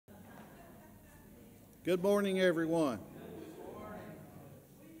Good morning, everyone.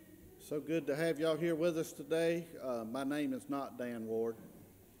 So good to have y'all here with us today. My name is not Dan Ward.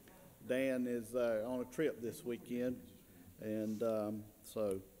 Dan is on a trip this weekend, and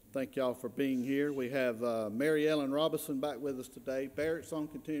so thank y'all for being here. We have Mary Ellen Robinson back with us today. Barrett's on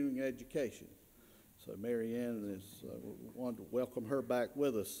continuing education. So Mary Ellen is wanted to welcome her back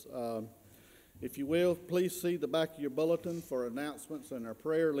with us. If you will, please see the back of your bulletin for announcements and our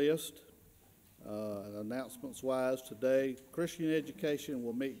prayer list. Announcements-wise, today, Christian Education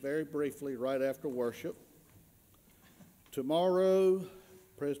will meet very briefly right after worship. Tomorrow,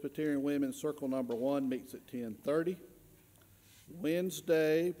 Presbyterian Women's Circle Number 1 meets at 10:30.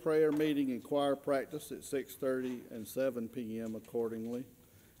 Wednesday, prayer meeting and choir practice at 6:30 and 7 p.m. accordingly.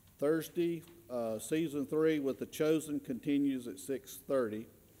 Thursday, Season 3 with The Chosen continues at 6:30.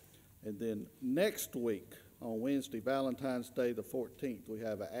 And then next week, on Wednesday, Valentine's Day the 14th, we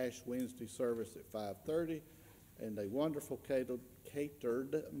have an Ash Wednesday service at 5:30 and a wonderful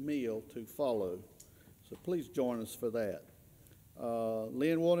catered meal to follow. So please join us for that.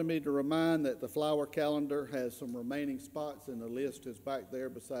 Lynn wanted me to remind that the flower calendar has some remaining spots, and the list is back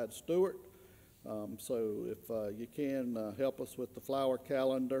there beside Stuart. So if you can help us with the flower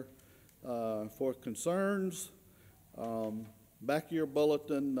calendar. For concerns, back of your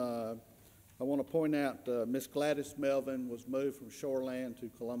bulletin, I want to point out Miss Gladys Melvin was moved from Shoreland to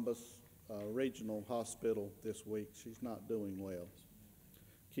Columbus Regional Hospital this week. She's not doing well.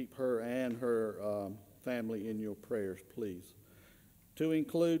 Keep her and her family in your prayers, please. To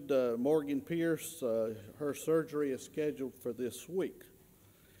include Morgan Pierce, her surgery is scheduled for this week.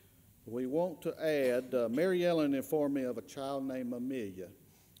 We want to add, Mary Ellen informed me of a child named Amelia.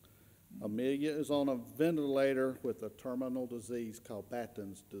 Amelia is on a ventilator with a terminal disease called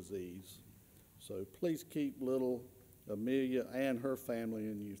Batten's disease. So please keep little Amelia and her family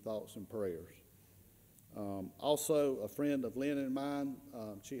in your thoughts and prayers. Also, a friend of Lynn and mine,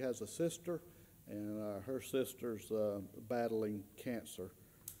 she has a sister, and her sister's battling cancer.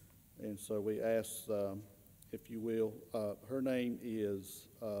 And so we ask, if you will, her name is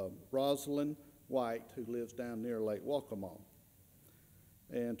Rosalind White, who lives down near Lake Waccamaw.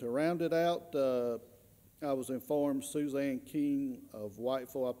 And to round it out, I was informed Suzanne King of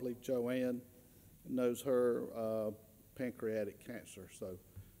Whiteville, I believe Joanne knows her pancreatic cancer. So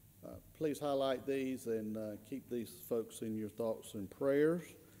please highlight these and keep these folks in your thoughts and prayers.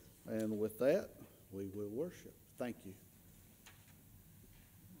 And with that, we will worship. Thank you.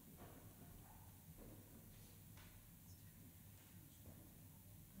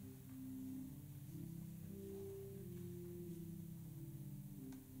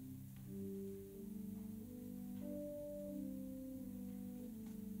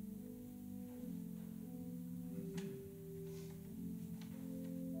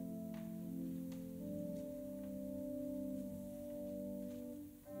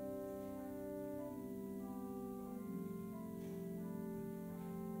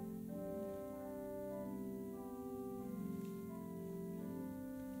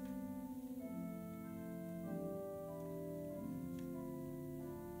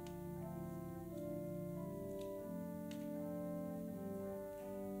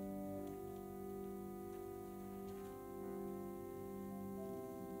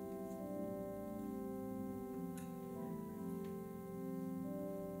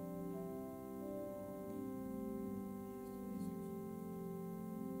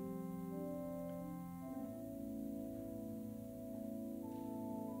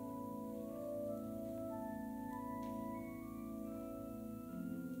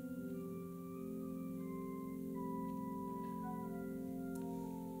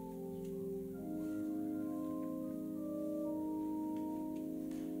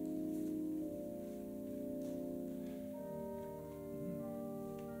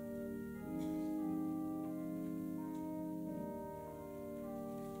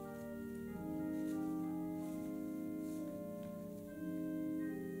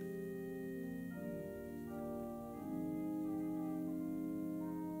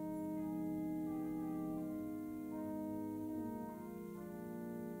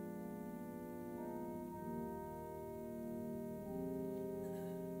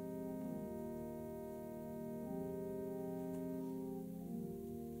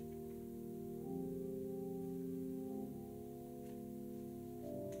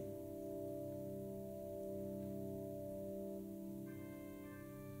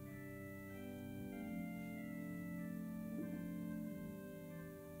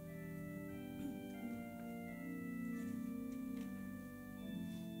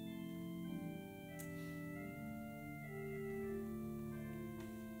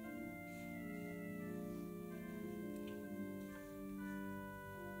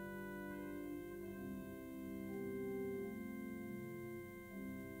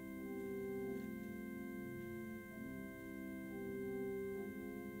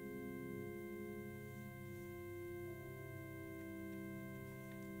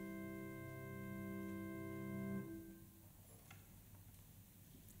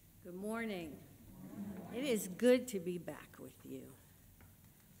 morning. It is good to be back with you.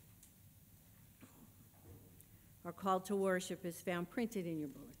 Our call to worship is found printed in your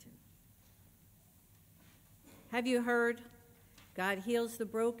bulletin. Have you heard? God heals the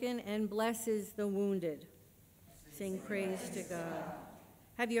broken and blesses the wounded. Sing praise to God.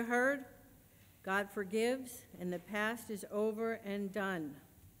 Have you heard? God forgives, and the past is over and done.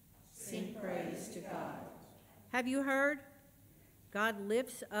 Sing praise to God. Have you heard? God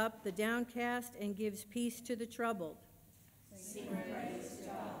lifts up the downcast and gives peace to the troubled. Sing praise to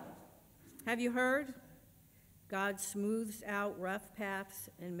God. Have you heard? God smooths out rough paths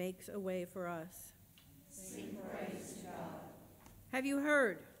and makes a way for us. Sing praise to God. Have you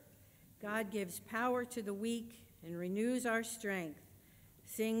heard? God gives power to the weak and renews our strength.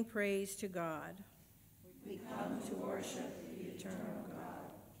 Sing praise to God. We come to worship the eternal God.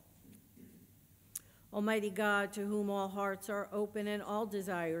 Almighty God, to whom all hearts are open and all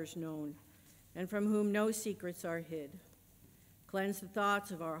desires known, and from whom no secrets are hid, cleanse the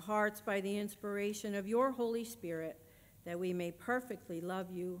thoughts of our hearts by the inspiration of your Holy Spirit, that we may perfectly love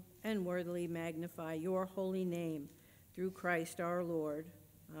you and worthily magnify your holy name, through Christ our Lord.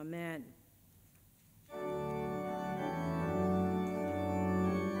 Amen.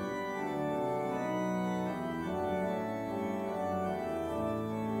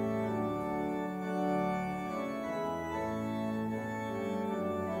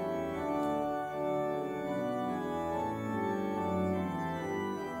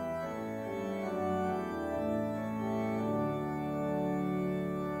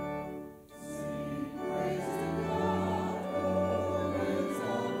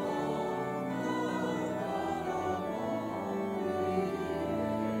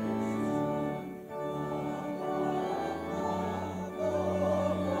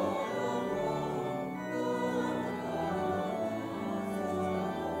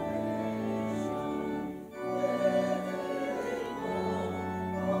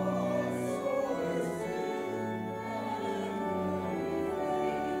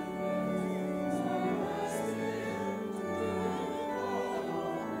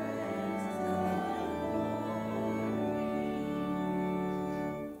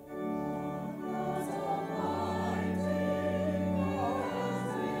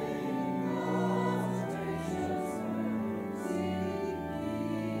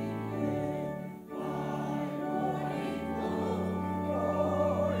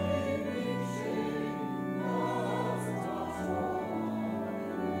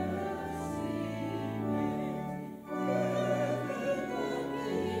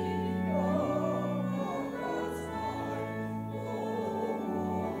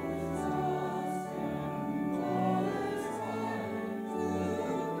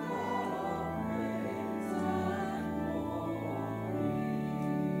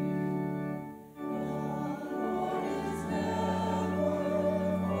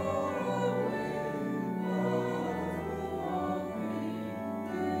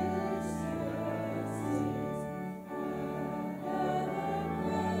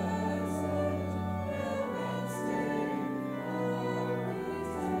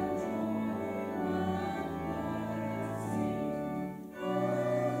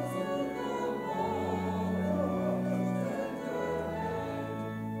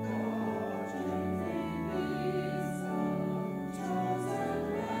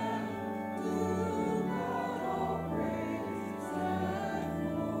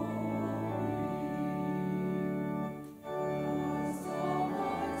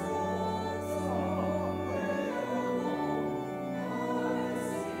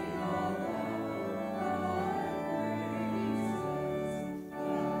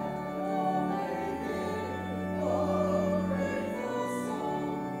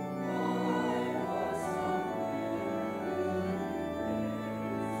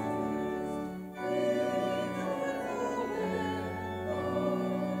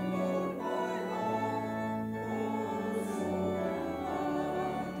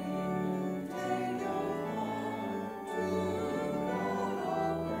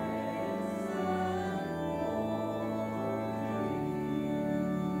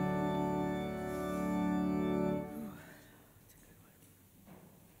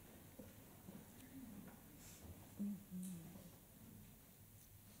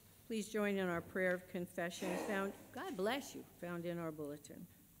 Please join in our prayer of confession found, God bless you, found in our bulletin.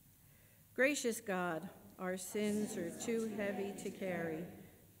 Gracious God, our sins are too heavy to carry,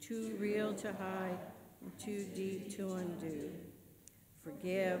 too real to hide, and too deep to undo.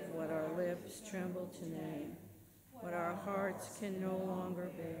 Forgive what our lips tremble to name, what our hearts can no longer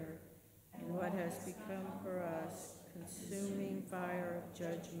bear, and what has become for us consuming fire of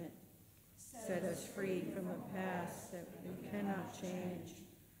judgment Set us free from the past that we cannot change.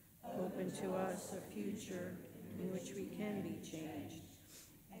 Open to us a future in which we can be changed.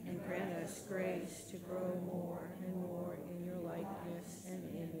 And grant us grace to grow more and more in your likeness and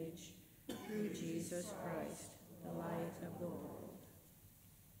image through Jesus Christ, the light of the world.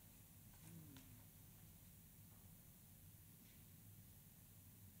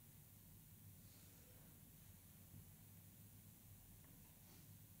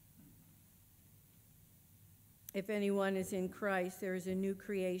 If anyone is in Christ, there is a new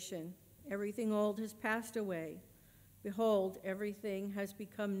creation. Everything old has passed away. Behold, everything has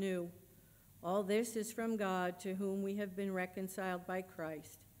become new. All this is from God, to whom we have been reconciled by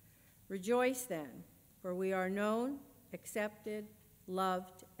Christ. Rejoice then, for we are known, accepted,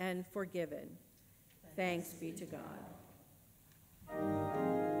 loved, and forgiven. Thanks be to God.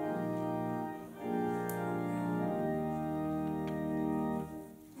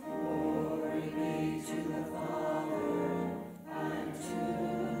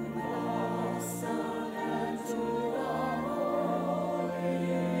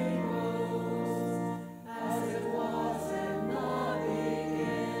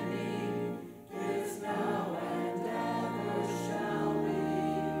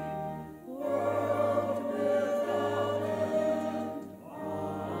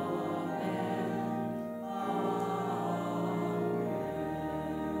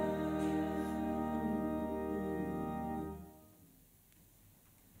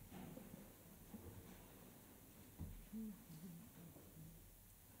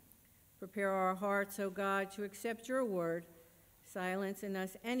 Prepare our hearts, O God, to accept your word. Silence in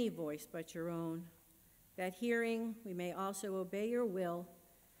us any voice but your own, that hearing we may also obey your will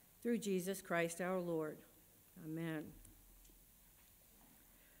through Jesus Christ our Lord. Amen.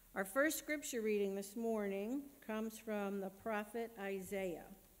 Our first scripture reading this morning comes from the prophet Isaiah.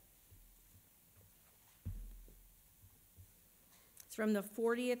 It's from the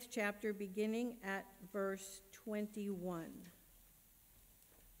 40th chapter, beginning at verse 21.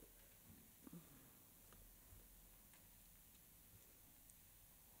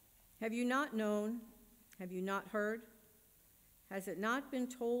 Have you not known? Have you not heard? Has it not been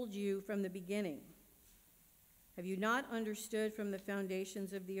told you from the beginning? Have you not understood from the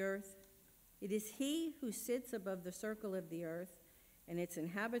foundations of the earth? It is he who sits above the circle of the earth, and its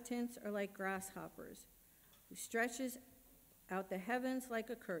inhabitants are like grasshoppers, who stretches out the heavens like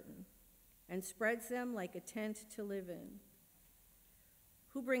a curtain and spreads them like a tent to live in,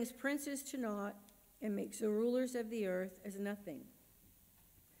 who brings princes to naught and makes the rulers of the earth as nothing.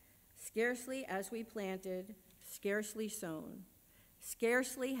 Scarcely as we planted, scarcely sown,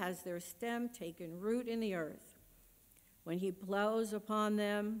 scarcely has their stem taken root in the earth. When he blows upon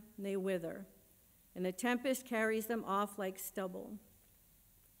them, they wither, and the tempest carries them off like stubble.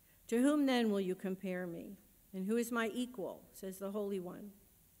 To whom then will you compare me? And who is my equal, says the Holy One?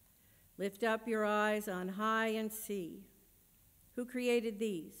 Lift up your eyes on high and see. Who created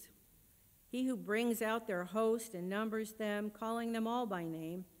these? He who brings out their host and numbers them, calling them all by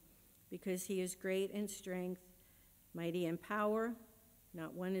name, because he is great in strength, mighty in power,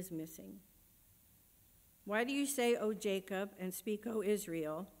 not one is missing. Why do you say, O Jacob, and speak, O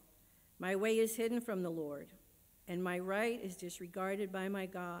Israel, my way is hidden from the Lord, and my right is disregarded by my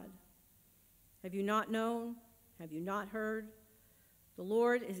God? Have you not known? Have you not heard? The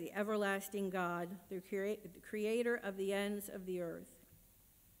Lord is the everlasting God, the creator of the ends of the earth.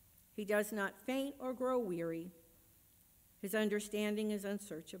 He does not faint or grow weary. His understanding is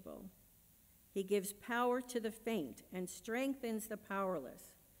unsearchable. He gives power to the faint and strengthens the powerless.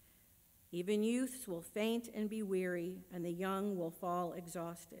 Even youths will faint and be weary, and the young will fall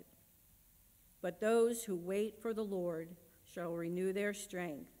exhausted. But those who wait for the Lord shall renew their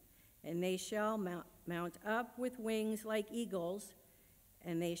strength, and they shall mount up with wings like eagles,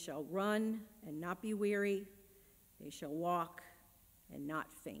 and they shall run and not be weary. They shall walk and not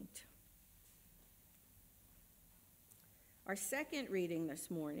faint. Our second reading this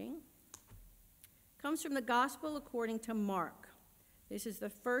morning comes from the Gospel according to Mark. This is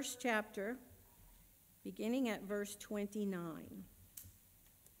the first chapter, beginning at verse 29.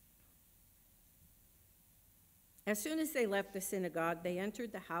 As soon as they left the synagogue, they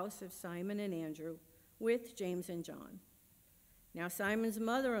entered the house of Simon and Andrew with James and John. Now Simon's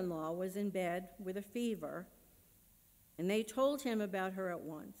mother-in-law was in bed with a fever, and they told him about her at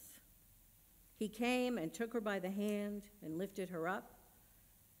once. He came and took her by the hand and lifted her up.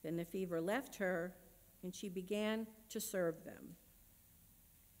 Then the fever left her, and she began to serve them.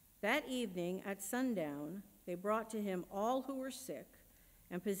 That evening at sundown, they brought to him all who were sick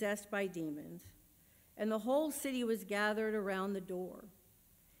and possessed by demons, and the whole city was gathered around the door.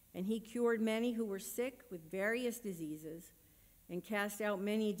 And he cured many who were sick with various diseases and cast out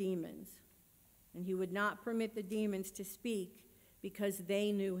many demons. And he would not permit the demons to speak because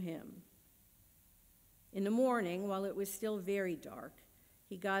they knew him. In the morning, while it was still very dark,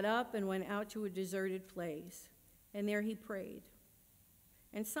 he got up and went out to a deserted place, and there he prayed.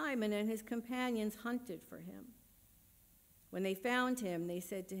 And Simon and his companions hunted for him. When they found him, they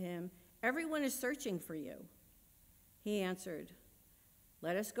said to him, "Everyone is searching for you." He answered,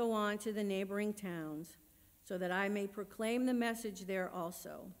 "Let us go on to the neighboring towns, so that I may proclaim the message there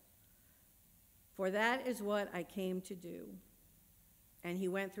also. For that is what I came to do." And he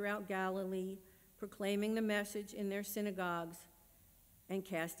went throughout Galilee, proclaiming the message in their synagogues and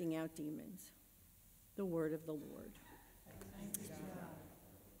casting out demons. The word of the Lord. Thanks be to God.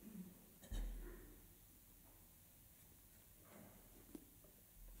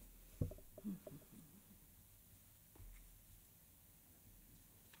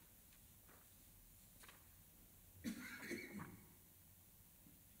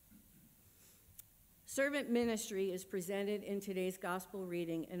 Servant ministry is presented in today's gospel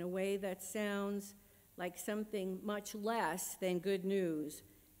reading in a way that sounds like something much less than good news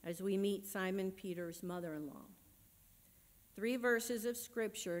as we meet Simon Peter's mother-in-law. 3 verses of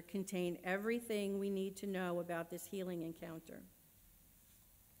scripture contain everything we need to know about this healing encounter.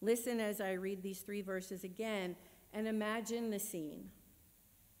 Listen as I read these 3 verses again and imagine the scene.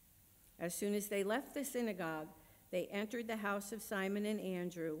 As soon as they left the synagogue, they entered the house of Simon and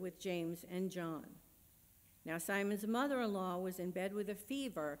Andrew with James and John. Now Simon's mother-in-law was in bed with a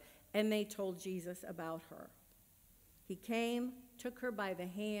fever, and they told Jesus about her. He came, took her by the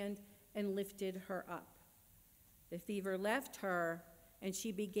hand, and lifted her up. The fever left her, and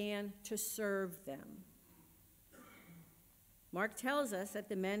she began to serve them. Mark tells us that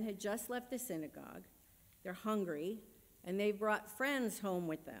the men had just left the synagogue. They're hungry, and they brought friends home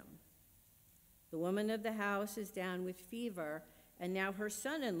with them. The woman of the house is down with fever, and now her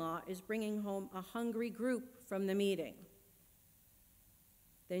son-in-law is bringing home a hungry group from the meeting.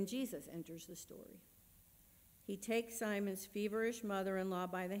 Then Jesus enters the story. He takes Simon's feverish mother-in-law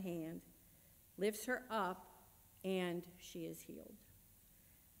by the hand, lifts her up, and she is healed.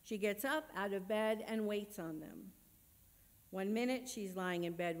 She gets up out of bed and waits on them. 1 minute she's lying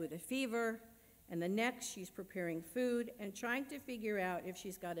in bed with a fever, and the next she's preparing food and trying to figure out if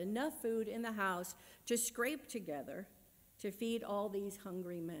she's got enough food in the house to scrape together to feed all these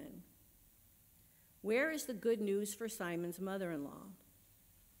hungry men. Where is the good news for Simon's mother-in-law?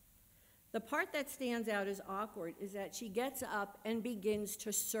 The part that stands out as awkward is that she gets up and begins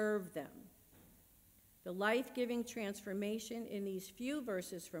to serve them. The life-giving transformation in these few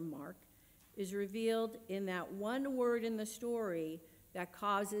verses from Mark is revealed in that one word in the story that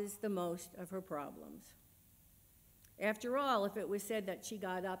causes the most of her problems. After all, if it was said that she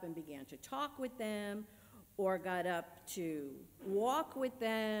got up and began to talk with them, or got up to walk with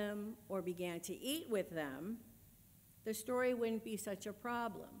them, or began to eat with them, the story wouldn't be such a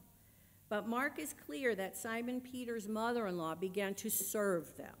problem. But Mark is clear that Simon Peter's mother-in-law began to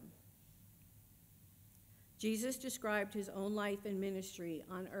serve them. Jesus described his own life and ministry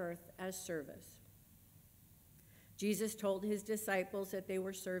on earth as service. Jesus told his disciples that they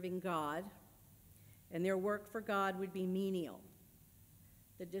were serving God, and their work for God would be menial.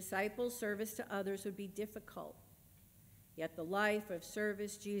 The disciples' service to others would be difficult. Yet the life of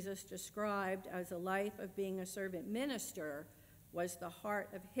service Jesus described as a life of being a servant minister was the heart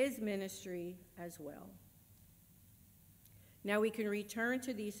of his ministry as well. Now we can return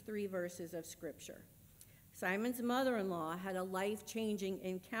to these 3 verses of Scripture. Simon's mother-in-law had a life-changing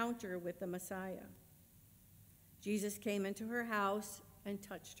encounter with the Messiah. Jesus came into her house and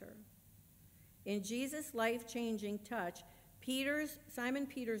touched her. In Jesus' life-changing touch, Simon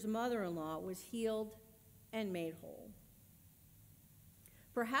Peter's mother-in-law was healed and made whole.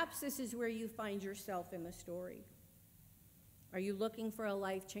 Perhaps this is where you find yourself in the story. Are you looking for a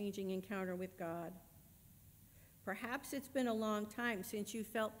life-changing encounter with God? Perhaps it's been a long time since you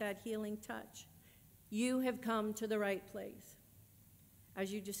felt that healing touch. You have come to the right place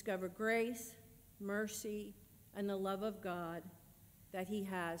as you discover grace, mercy, and the love of God that he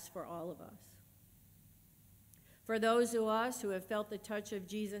has for all of us. For those of us who have felt the touch of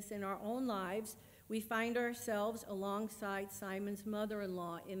Jesus in our own lives, we find ourselves alongside Simon's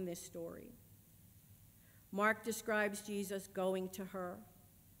mother-in-law in this story. Mark describes Jesus going to her,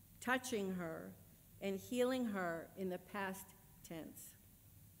 touching her, and healing her in the past tense.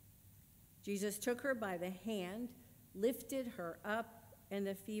 Jesus took her by the hand, lifted her up, and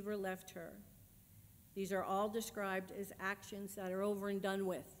the fever left her. These are all described as actions that are over and done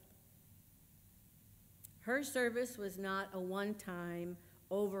with. Her service was not a one-time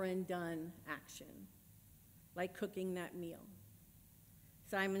over and done action, like cooking that meal.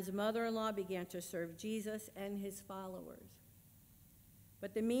 Simon's mother-in-law began to serve Jesus and his followers.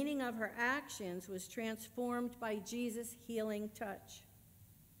 But the meaning of her actions was transformed by Jesus' healing touch.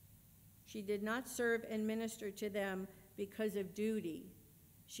 She did not serve and minister to them because of duty.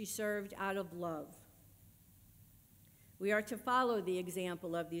 She served out of love. We are to follow the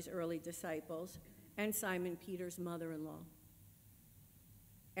example of these early disciples and Simon Peter's mother-in-law.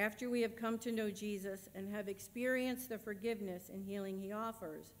 After we have come to know Jesus and have experienced the forgiveness and healing he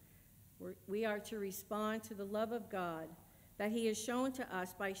offers, we are to respond to the love of God that he has shown to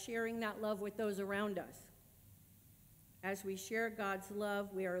us by sharing that love with those around us. As we share God's love,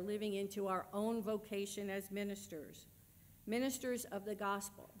 we are living into our own vocation as ministers, ministers of the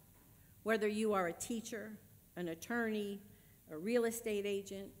gospel. Whether you are a teacher, an attorney, a real estate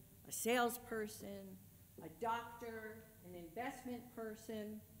agent, a salesperson, a doctor, an investment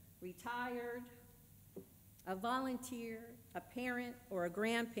person, retired, a volunteer, a parent or a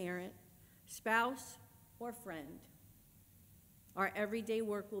grandparent, spouse or friend. Our everyday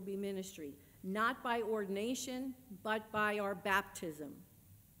work will be ministry, not by ordination, but by our baptism.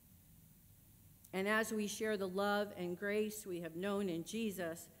 And as we share the love and grace we have known in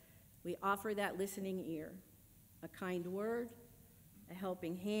Jesus, we offer that listening ear, a kind word, a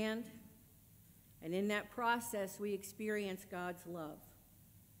helping hand, and in that process, we experience God's love.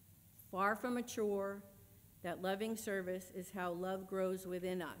 Far from a chore, that loving service is how love grows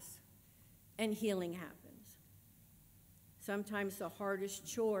within us, and healing happens. Sometimes the hardest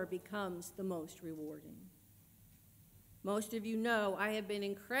chore becomes the most rewarding. Most of you know I have been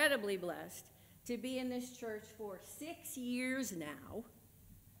incredibly blessed to be in this church for 6 years now,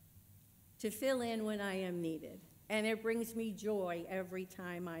 to fill in when I am needed, and it brings me joy every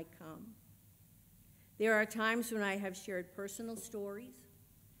time I come. There are times when I have shared personal stories,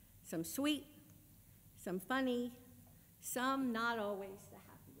 some sweet, some funny, some not always the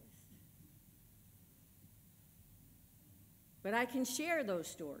happiest. But I can share those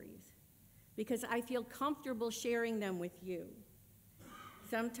stories because I feel comfortable sharing them with you.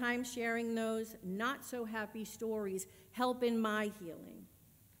 Sometimes sharing those not so happy stories help in my healing.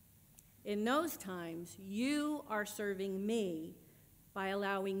 In those times, you are serving me by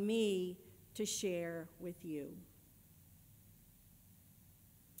allowing me to share with you.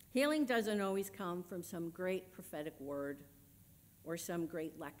 Healing doesn't always come from some great prophetic word or some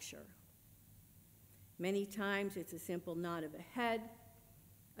great lecture. Many times it's a simple nod of a head,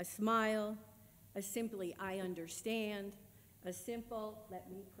 a smile, a simply I understand, a simple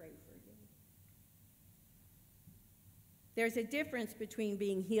let me pray for you. There's a difference between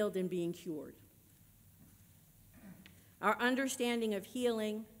being healed and being cured. Our understanding of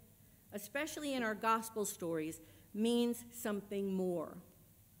healing, especially in our gospel stories, means something more.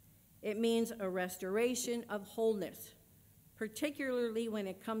 It means a restoration of wholeness, particularly when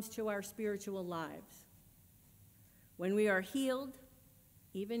it comes to our spiritual lives. When we are healed,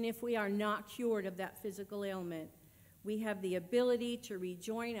 even if we are not cured of that physical ailment, we have the ability to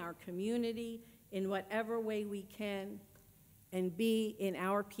rejoin our community in whatever way we can and be in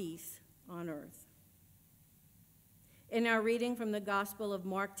our peace on earth. In our reading from the Gospel of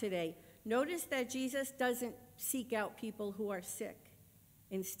Mark today, notice that Jesus doesn't seek out people who are sick.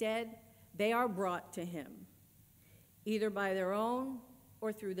 Instead, they are brought to him, either by their own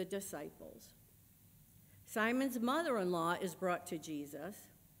or through the disciples. Simon's mother-in-law is brought to Jesus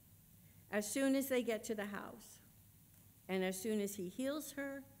as soon as they get to the house. And as soon as he heals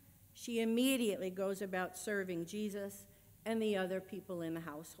her, she immediately goes about serving Jesus and the other people in the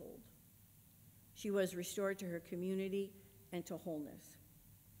household. She was restored to her community and to wholeness.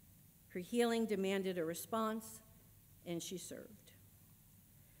 Her healing demanded a response, and she served.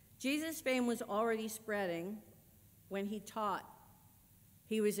 Jesus' fame was already spreading when he taught.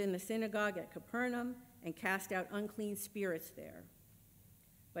 He was in the synagogue at Capernaum and cast out unclean spirits there.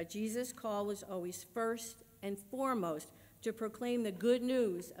 But Jesus' call was always first and foremost to proclaim the good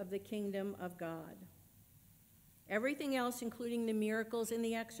news of the kingdom of God. Everything else, including the miracles and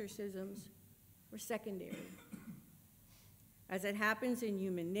the exorcisms, were secondary. As it happens in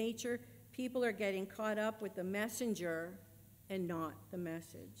human nature, people are getting caught up with the messenger and not the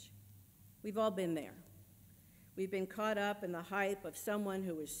message. We've all been there. We've been caught up in the hype of someone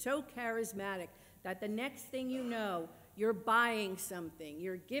who is so charismatic that the next thing you know, you're buying something,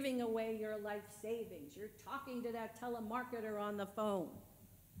 you're giving away your life savings, you're talking to that telemarketer on the phone.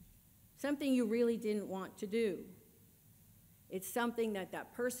 Something you really didn't want to do. It's something that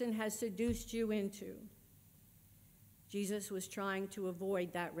that person has seduced you into. Jesus was trying to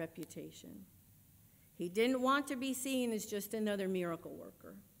avoid that reputation. He didn't want to be seen as just another miracle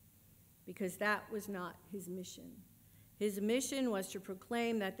worker, because that was not his mission. His mission was to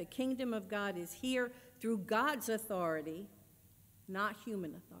proclaim that the kingdom of God is here through God's authority, not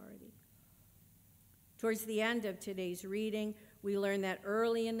human authority. Towards the end of today's reading, we learn that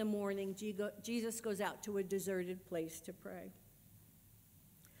early in the morning, Jesus goes out to a deserted place to pray.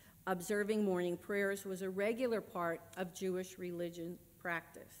 Observing morning prayers was a regular part of Jewish religion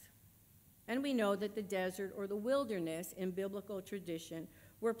practice. And we know that the desert or the wilderness in biblical tradition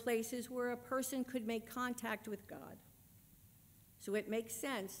were places where a person could make contact with God. So it makes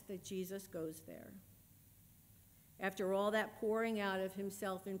sense that Jesus goes there. After all that pouring out of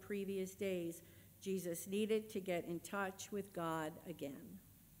himself in previous days, Jesus needed to get in touch with God again.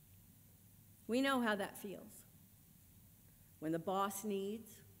 We know how that feels. When the boss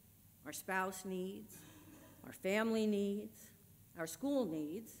needs, our spouse needs, our family needs, our school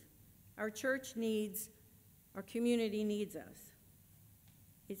needs, our church needs, our community needs us.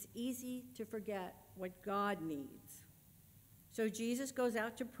 It's easy to forget what God needs. So Jesus goes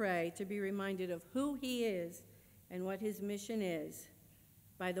out to pray to be reminded of who he is and what his mission is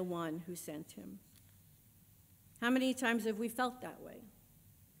by the one who sent him. How many times have we felt that way?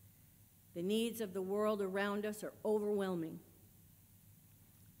 The needs of the world around us are overwhelming.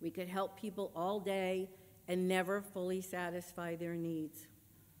 We could help people all day and never fully satisfy their needs.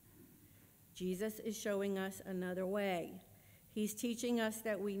 Jesus is showing us another way. He's teaching us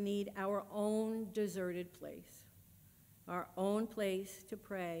that we need our own deserted place, our own place to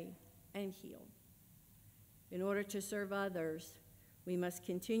pray and heal. In order to serve others, we must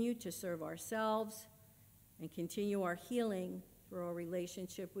continue to serve ourselves and continue our healing through our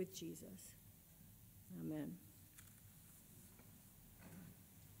relationship with Jesus. Amen.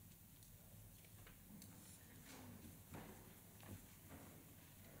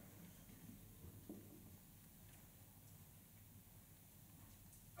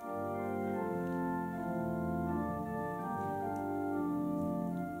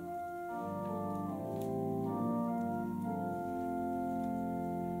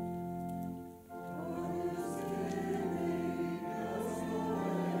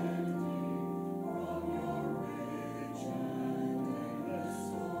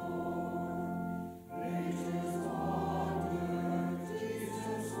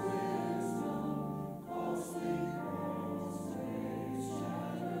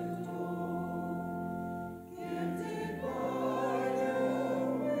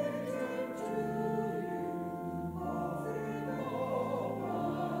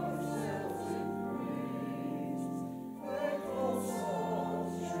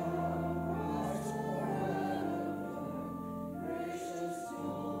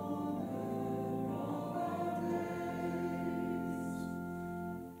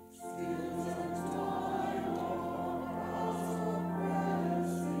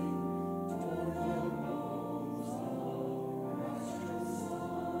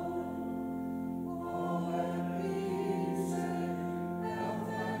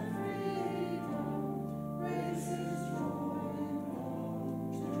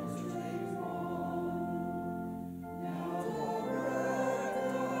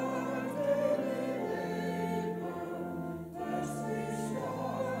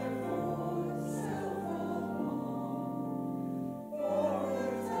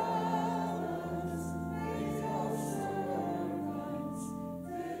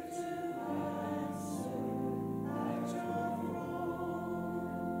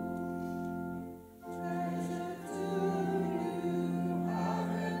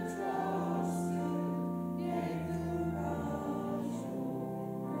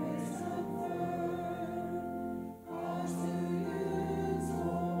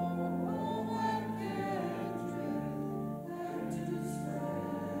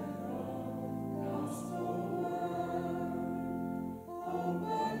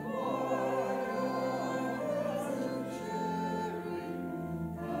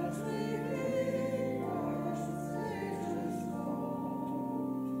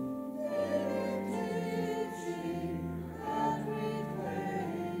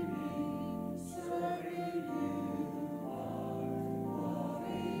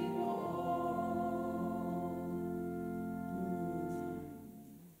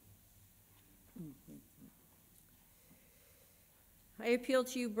 I appeal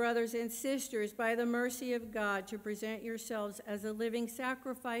to you, brothers and sisters, by the mercy of God, to present yourselves as a living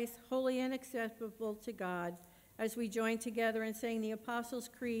sacrifice, holy and acceptable to God, as we join together in saying the Apostles'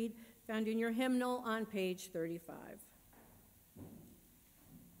 Creed, found in your hymnal on page 35.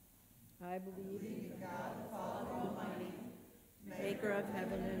 I believe in God, the Father Almighty, maker of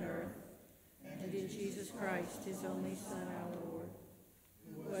heaven and earth, and and in Jesus Christ, his only Son, our Lord,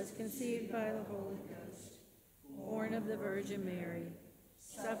 who was conceived by the Holy Ghost, born of the Virgin Mary,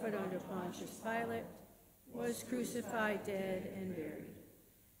 suffered under Pontius Pilate, was crucified, dead, and buried.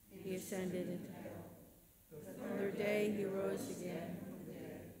 He ascended into hell. The third day he rose again from the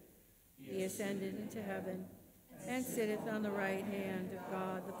dead. He ascended into heaven, and sitteth on the right hand of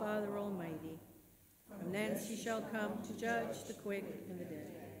God the Father Almighty. From thence he shall come to judge the quick and the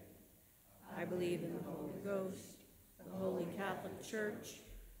dead. I believe in the Holy Ghost, the Holy Catholic Church,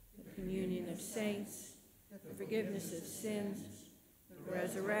 the communion of saints, the forgiveness of sins, the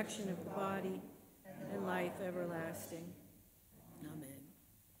resurrection of the body, and life everlasting. Amen.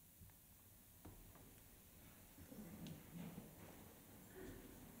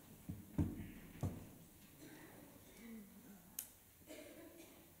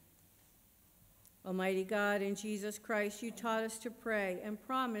 Almighty God, in Jesus Christ, you taught us to pray and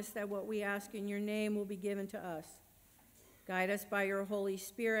promised that what we ask in your name will be given to us. Guide us by your Holy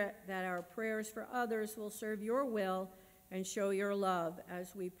Spirit, that our prayers for others will serve your will and show your love,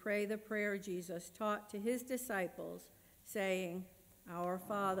 as we pray the prayer Jesus taught to his disciples, saying, Our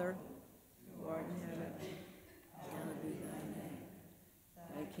Father, who art in heaven, hallowed be thy name.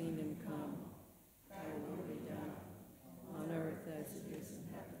 Thy kingdom come, thy will be done, on earth as it is in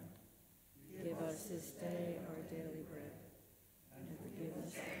heaven. Give us this day our daily bread, and forgive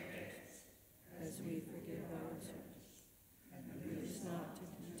us our debts, as we forgive our debtors. And lead us not to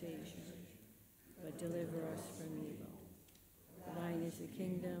temptation, but deliver us from evil. For thine is the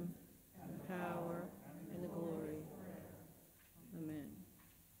kingdom, and the power, and the glory. Amen.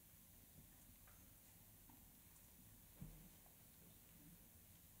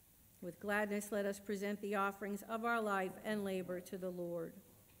 With gladness, let us present the offerings of our life and labor to the Lord.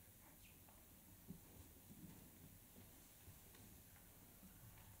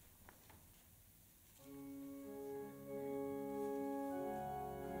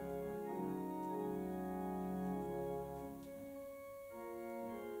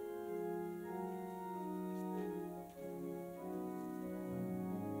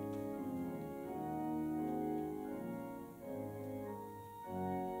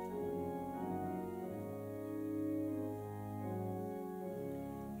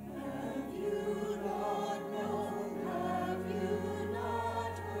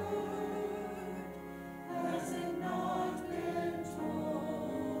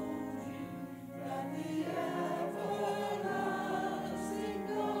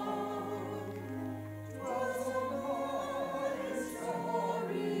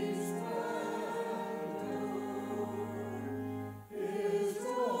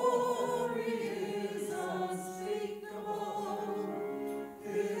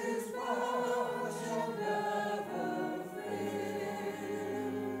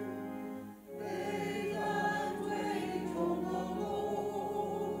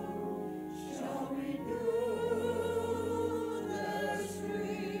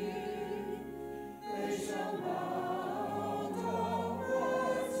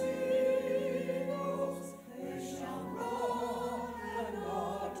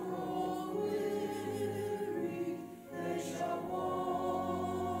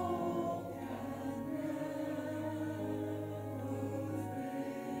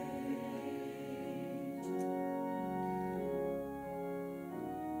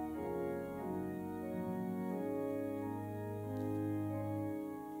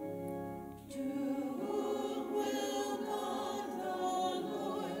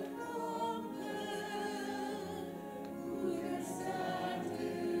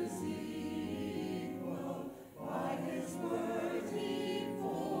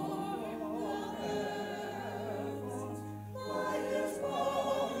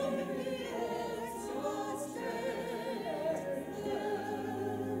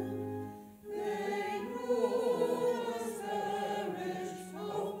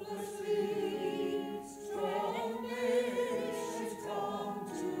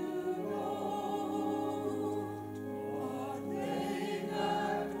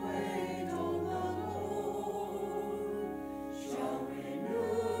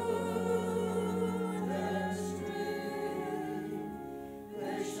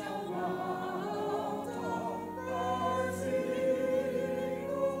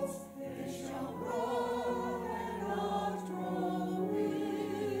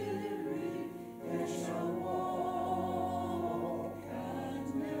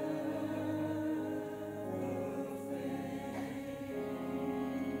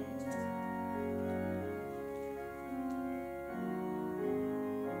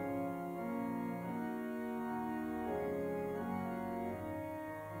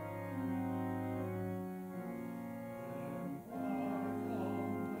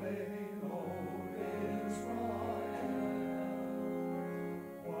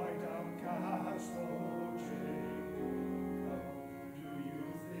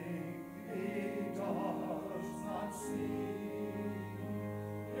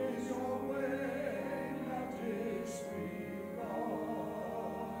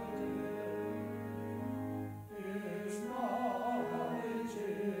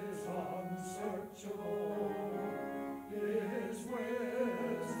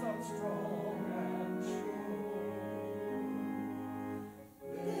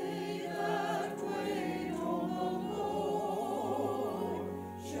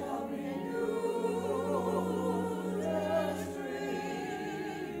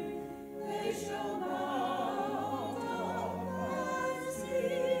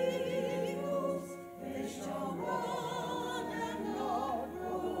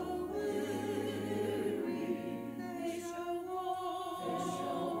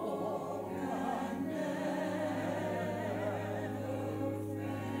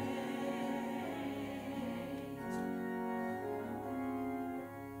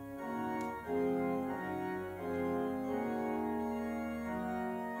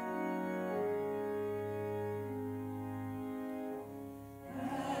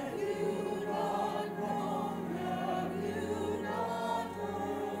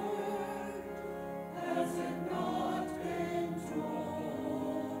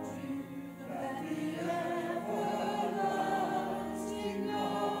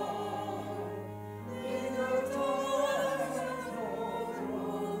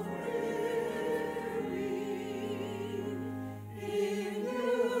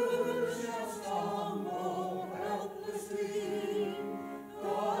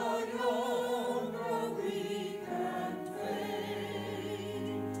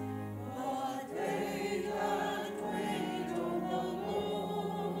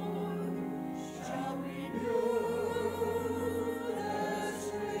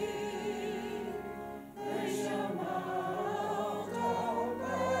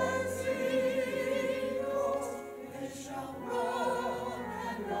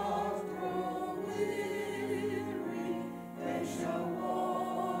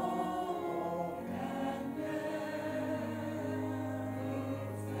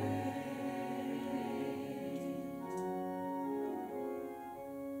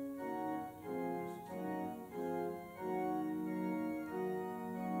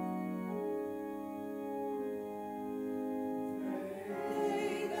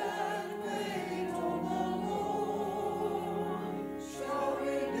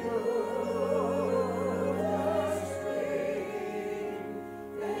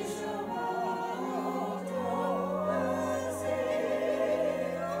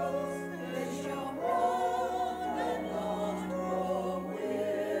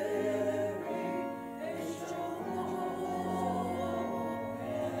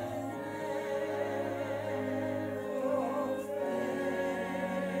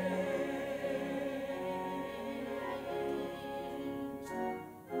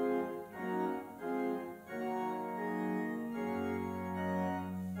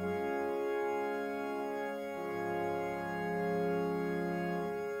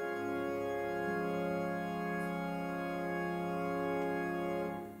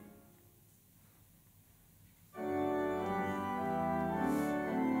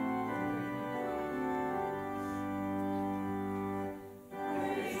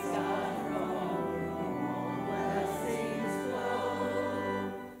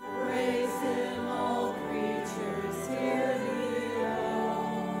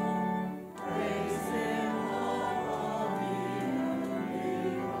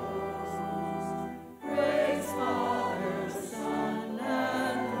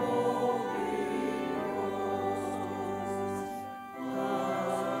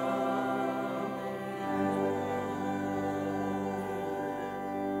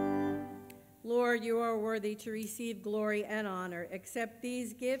 Lord, you are worthy to receive glory and honor. Accept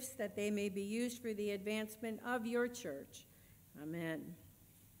these gifts that they may be used for the advancement of your church. Amen.